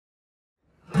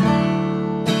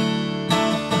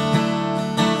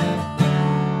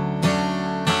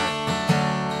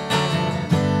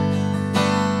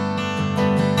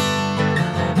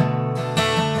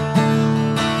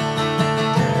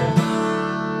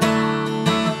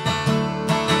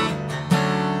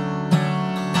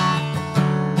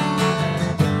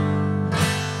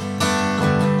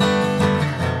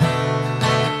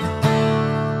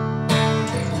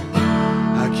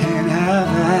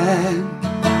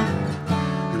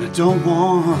don't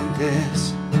want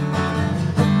this.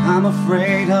 I'm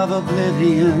afraid of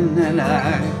oblivion and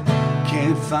I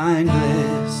can't find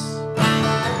bliss.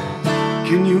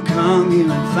 Can you come here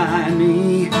and find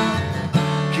me?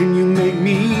 Can you make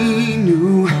me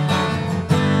new?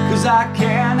 'Cause I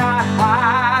cannot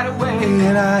hide away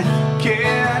and I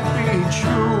can't be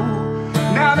true.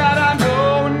 Now that I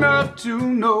know enough to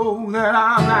know that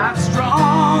I'm not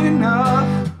strong enough,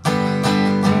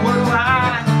 what do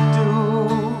I do?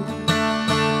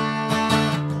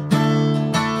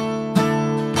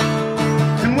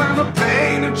 And when the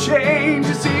pain of change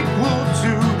is equal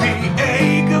to the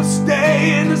ache of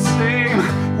staying the same,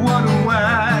 what do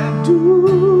I do?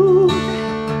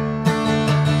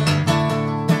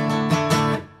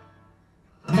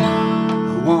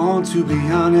 I want to be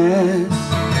honest,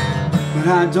 but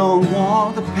I don't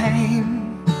want the pain.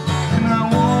 And I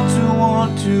want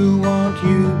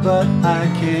you, but I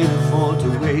can't afford to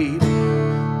wait.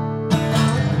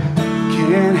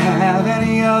 Can't have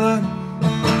any other,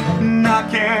 and I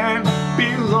can't be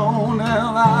alone.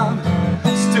 Well, I'm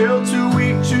still too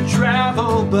weak to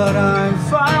travel, but I'm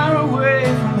far away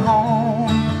from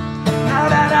home. Now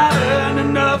that I've learned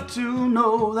enough to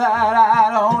know that I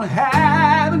don't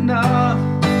have enough,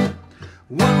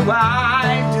 what do I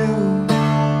do?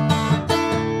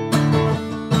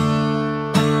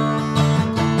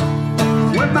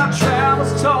 When my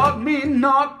travels taught me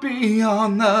not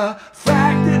beyond the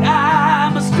fact that I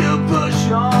must still push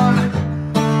on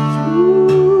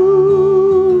through.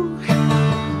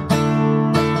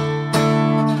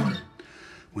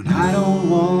 When I don't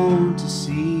want to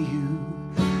see you,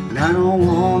 and I don't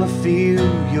want to feel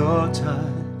your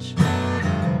touch,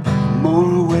 more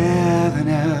aware than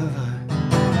ever,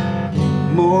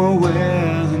 more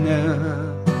aware than ever.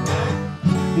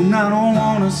 When I don't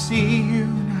want to see you,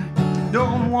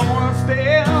 don't wanna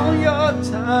feel your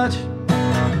touch,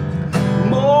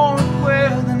 more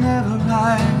aware than ever,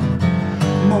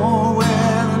 more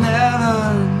aware than ever.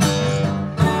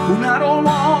 When I don't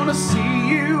wanna see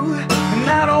you, and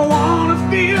I don't wanna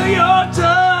feel your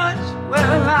touch,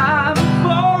 well, I'm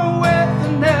more aware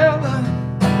than ever,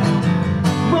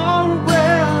 more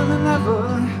aware than ever.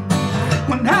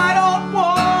 When I don't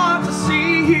want to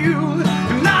see you,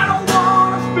 and I don't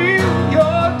wanna feel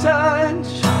your touch,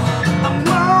 I'm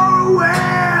more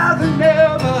aware than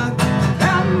ever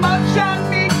how much I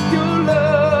need your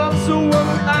love. So what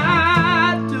do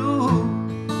I do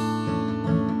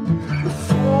to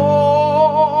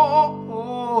fall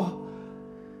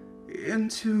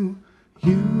into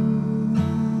you?